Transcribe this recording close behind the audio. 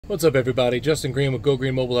What's up, everybody? Justin Green with Go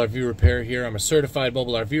Green Mobile RV Repair here. I'm a certified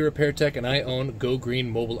mobile RV repair tech, and I own Go Green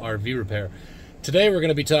Mobile RV Repair. Today we're going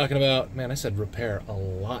to be talking about, man, I said repair a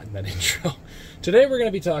lot in that intro. Today we're going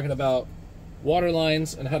to be talking about water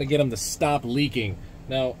lines and how to get them to stop leaking.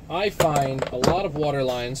 Now, I find a lot of water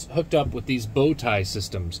lines hooked up with these bow tie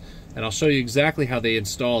systems, and I'll show you exactly how they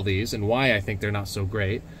install these and why I think they're not so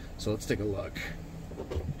great. So let's take a look.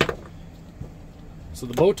 So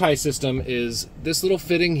the bow tie system is this little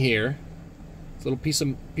fitting here, this little piece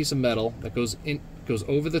of metal that goes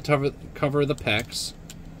over the cover of the pecs,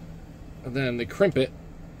 and then they crimp it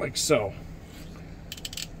like so.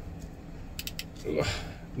 Ugh.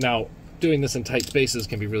 Now, doing this in tight spaces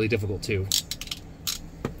can be really difficult too.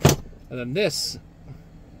 And then this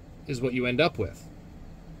is what you end up with.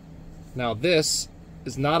 Now this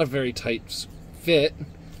is not a very tight fit,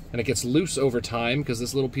 and it gets loose over time because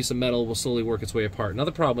this little piece of metal will slowly work its way apart.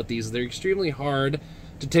 Another problem with these is they're extremely hard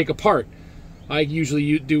to take apart. I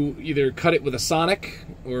usually do either cut it with a sonic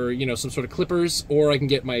or, you know, some sort of clippers, or I can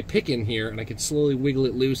get my pick in here and I can slowly wiggle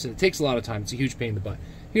it loose, and it takes a lot of time. It's a huge pain in the butt.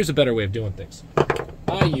 Here's a better way of doing things.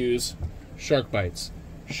 I use SHARKBITEs.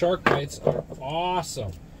 SHARKBITEs are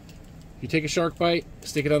awesome. You take a SHARKBITE,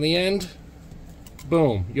 stick it on the end,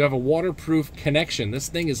 boom, you have a waterproof connection. This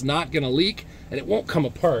thing is not going to leak, and it won't come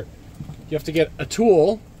apart. You have to get a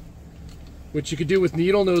tool, which you could do with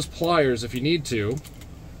needle nose pliers if you need to,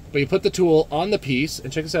 but you put the tool on the piece,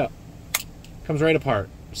 and check this out. Comes right apart.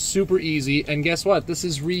 Super easy, and guess what? This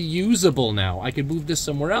is reusable now. I could move this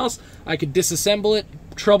somewhere else. I could disassemble it,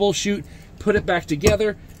 troubleshoot, put it back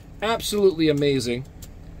together. Absolutely amazing.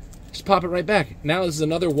 Just pop it right back. Now this is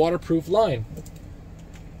another waterproof line.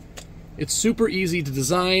 It's super easy to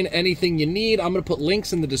design anything you need. I'm going to put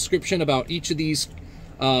links in the description about each of these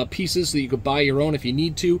pieces so that you could buy your own if you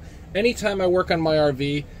need to. Anytime I work on my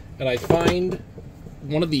RV and I find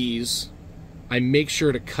one of these, I make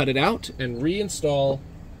sure to cut it out and reinstall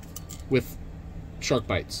with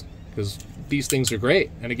SHARKBITEs, because these things are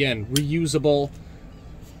great. And again, reusable,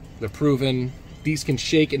 they're proven. These can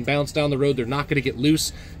shake and bounce down the road. They're not going to get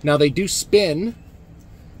loose. Now, they do spin,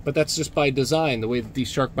 but that's just by design. The way that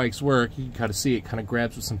these SHARKBITEs work, you can kind of see it kind of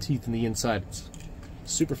grabs with some teeth in the inside. It's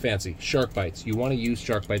super fancy. SHARKBITEs. You want to use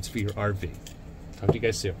SHARKBITEs for your RV. Talk to you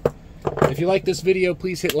guys soon. If you like this video,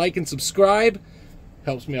 please hit like and subscribe.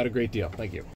 Helps me out a great deal. Thank you.